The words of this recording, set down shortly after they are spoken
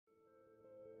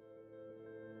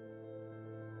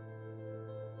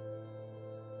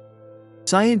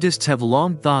Scientists have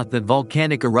long thought that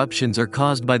volcanic eruptions are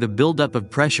caused by the buildup of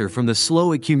pressure from the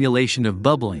slow accumulation of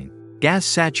bubbling,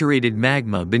 gas-saturated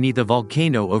magma beneath a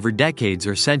volcano over decades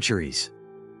or centuries.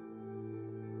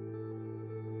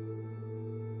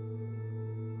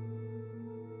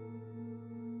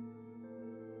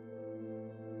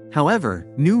 However,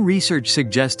 new research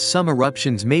suggests some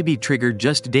eruptions may be triggered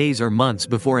just days or months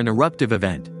before an eruptive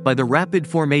event, by the rapid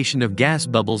formation of gas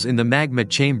bubbles in the magma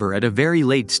chamber at a very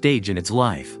late stage in its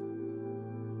life.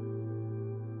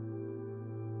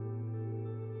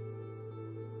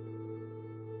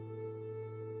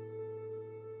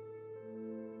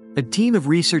 A team of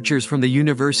researchers from the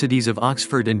universities of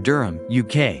Oxford and Durham,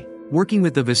 UK, working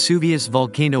with the Vesuvius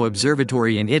Volcano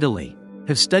Observatory in Italy,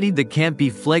 have studied the Campi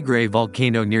Flegrei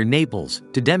volcano near Naples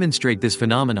to demonstrate this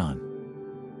phenomenon.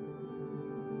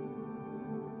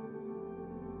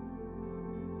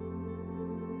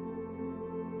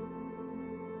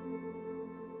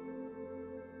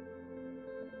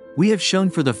 We have shown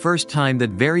for the first time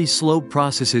that very slow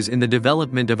processes in the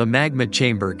development of a magma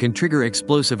chamber can trigger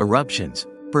explosive eruptions,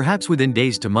 perhaps within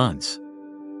days to months.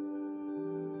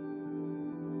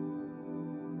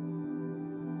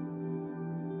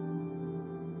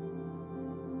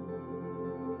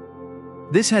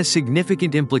 This has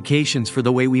significant implications for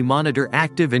the way we monitor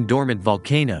active and dormant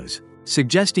volcanoes,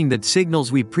 suggesting that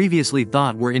signals we previously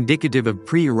thought were indicative of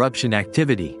pre-eruption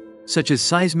activity, such as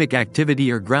seismic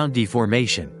activity or ground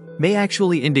deformation, may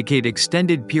actually indicate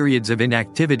extended periods of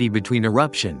inactivity between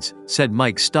eruptions, said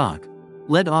Mike Stock,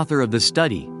 lead author of the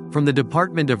study, from the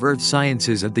Department of Earth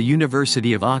Sciences at the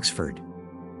University of Oxford.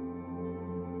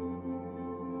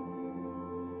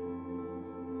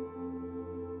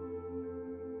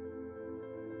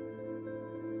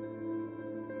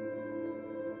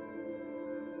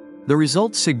 The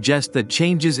results suggest that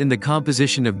changes in the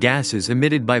composition of gases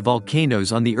emitted by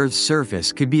volcanoes on the Earth's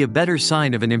surface could be a better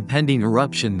sign of an impending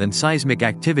eruption than seismic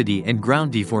activity and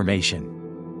ground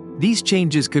deformation. These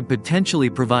changes could potentially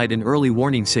provide an early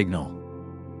warning signal.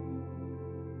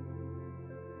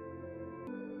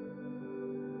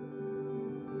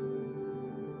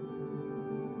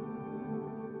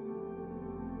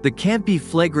 The Campi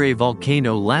Flegrei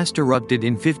volcano last erupted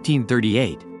in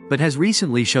 1538, but has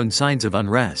recently shown signs of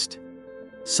unrest.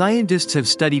 Scientists have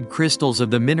studied crystals of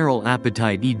the mineral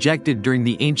apatite ejected during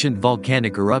the ancient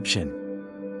volcanic eruption.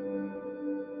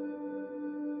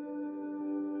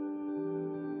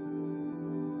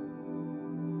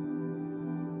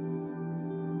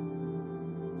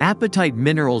 Apatite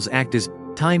minerals act as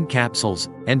time capsules,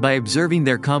 and by observing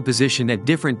their composition at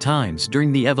different times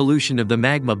during the evolution of the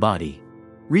magma body,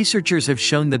 researchers have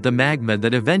shown that the magma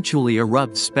that eventually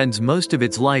erupts spends most of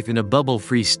its life in a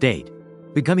bubble-free state,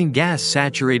 becoming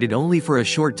gas-saturated only for a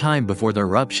short time before the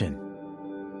eruption.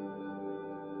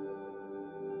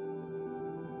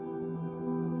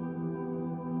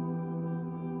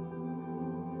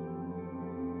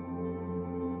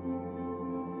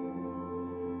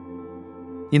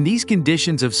 In these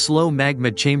conditions of slow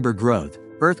magma chamber growth,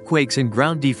 earthquakes and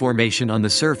ground deformation on the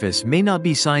surface may not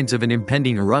be signs of an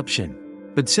impending eruption,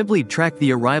 but simply track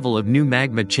the arrival of new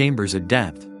magma chambers at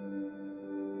depth.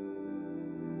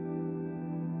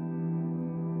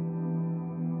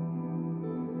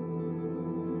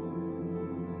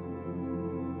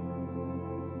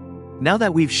 Now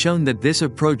that we've shown that this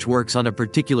approach works on a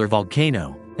particular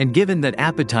volcano, and given that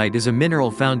apatite is a mineral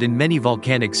found in many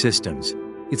volcanic systems,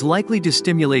 it's likely to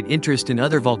stimulate interest in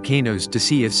other volcanoes to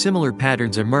see if similar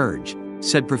patterns emerge,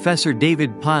 said Professor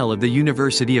David Pyle of the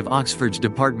University of Oxford's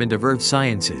Department of Earth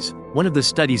Sciences, one of the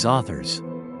study's authors.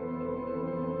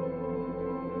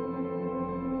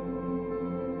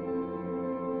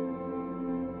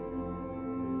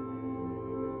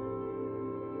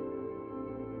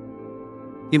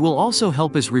 It will also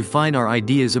help us refine our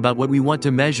ideas about what we want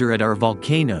to measure at our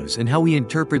volcanoes and how we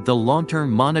interpret the long-term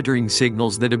monitoring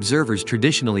signals that observers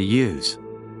traditionally use.